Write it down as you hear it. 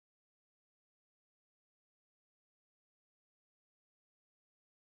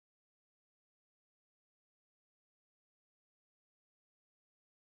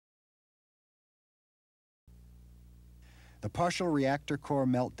The partial reactor core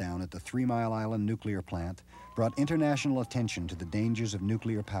meltdown at the 3 Mile Island nuclear plant brought international attention to the dangers of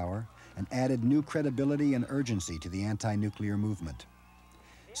nuclear power and added new credibility and urgency to the anti-nuclear movement.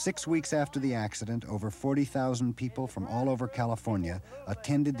 6 weeks after the accident, over 40,000 people from all over California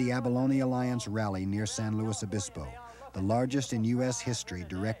attended the Abalone Alliance rally near San Luis Obispo, the largest in U.S. history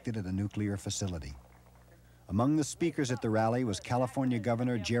directed at a nuclear facility. Among the speakers at the rally was California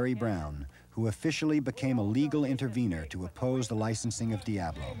Governor Jerry Brown, who officially became a legal intervener to oppose the licensing of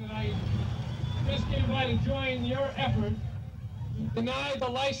Diablo. I just came by to join your effort to deny the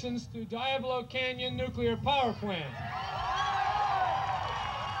license to Diablo Canyon Nuclear Power Plant.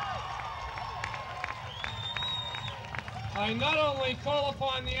 I not only call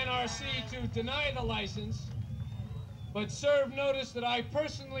upon the NRC to deny the license, but serve notice that I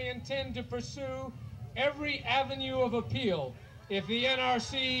personally intend to pursue every avenue of appeal if the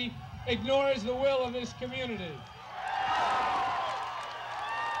NRC ignores the will of this community.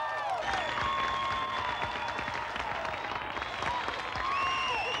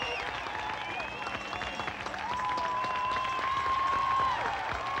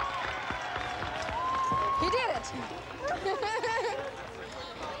 He did it!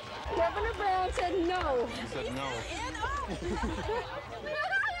 Governor Brown said no. He said no.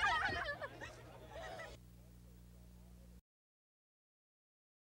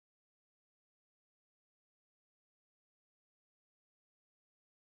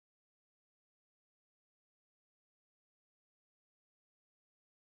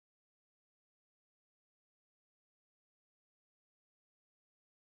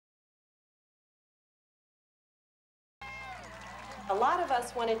 A lot of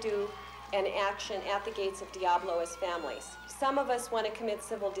us want to do an action at the gates of Diablo as families. Some of us want to commit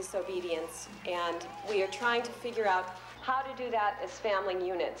civil disobedience, and we are trying to figure out how to do that as family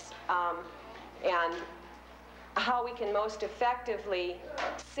units, and how we can most effectively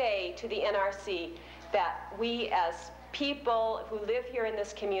say to the NRC that we as people who live here in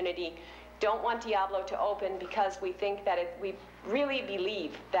this community don't want Diablo to open because we think that we really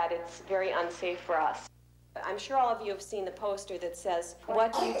believe that it's very unsafe for us. I'm sure all of you have seen the poster that says,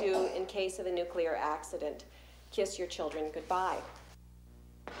 "What do you do in case of a nuclear accident? Kiss your children goodbye."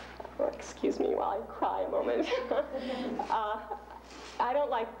 Oh, excuse me while I cry a moment. I don't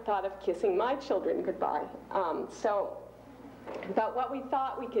like the thought of kissing my children goodbye. But what we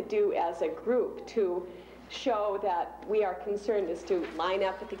thought we could do as a group to show that we are concerned is to line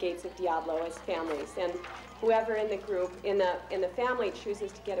up at the gates of Diablo as families. And whoever in the group, in the family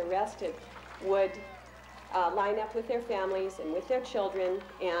chooses to get arrested would line up with their families and with their children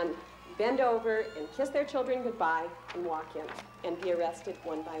and bend over and kiss their children goodbye and walk in and be arrested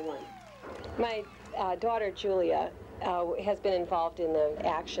one by one. My daughter Julia has been involved in the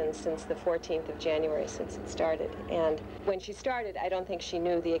action since the 14th of January, since it started. And when she started, I don't think she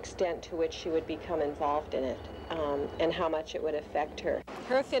knew the extent to which she would become involved in it, and how much it would affect her.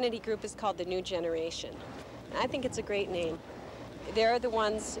 Her affinity group is called the New Generation. I think it's a great name. They're the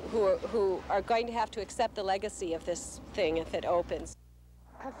ones who are going to have to accept the legacy of this thing if it opens.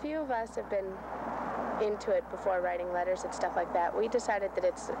 A few of us have been into it before, writing letters and stuff like that. We decided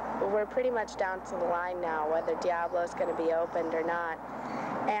that we're pretty much down to the line now, whether Diablo is going to be opened or not.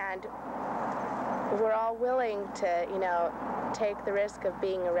 And we're all willing to, take the risk of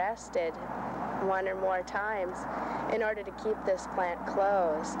being arrested one or more times in order to keep this plant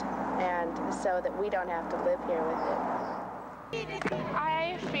closed, and so that we don't have to live here with it.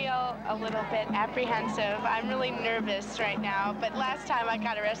 I feel a little bit apprehensive. I'm really nervous right now, but last time I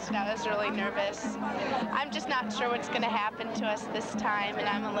got arrested, I was really nervous. I'm just not sure what's going to happen to us this time, and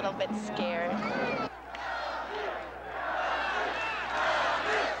I'm a little bit scared. If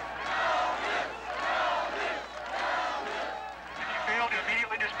you fail to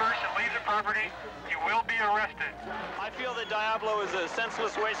immediately disperse and leave the property, you will be arrested. I feel that Diablo is a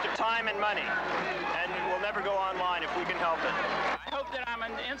senseless waste of time and money, and will never go online if we can help it. I hope that I'm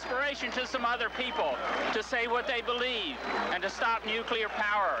an inspiration to some other people to say what they believe and to stop nuclear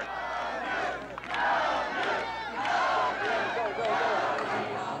power.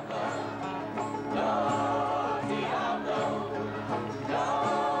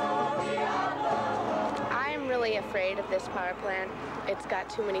 I'm really afraid of this power plant. It's got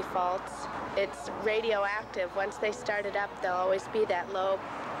too many faults. It's radioactive. Once they start it up, there'll always be that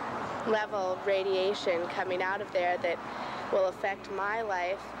low-level radiation coming out of there that will affect my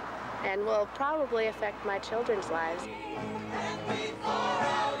life and will probably affect my children's lives.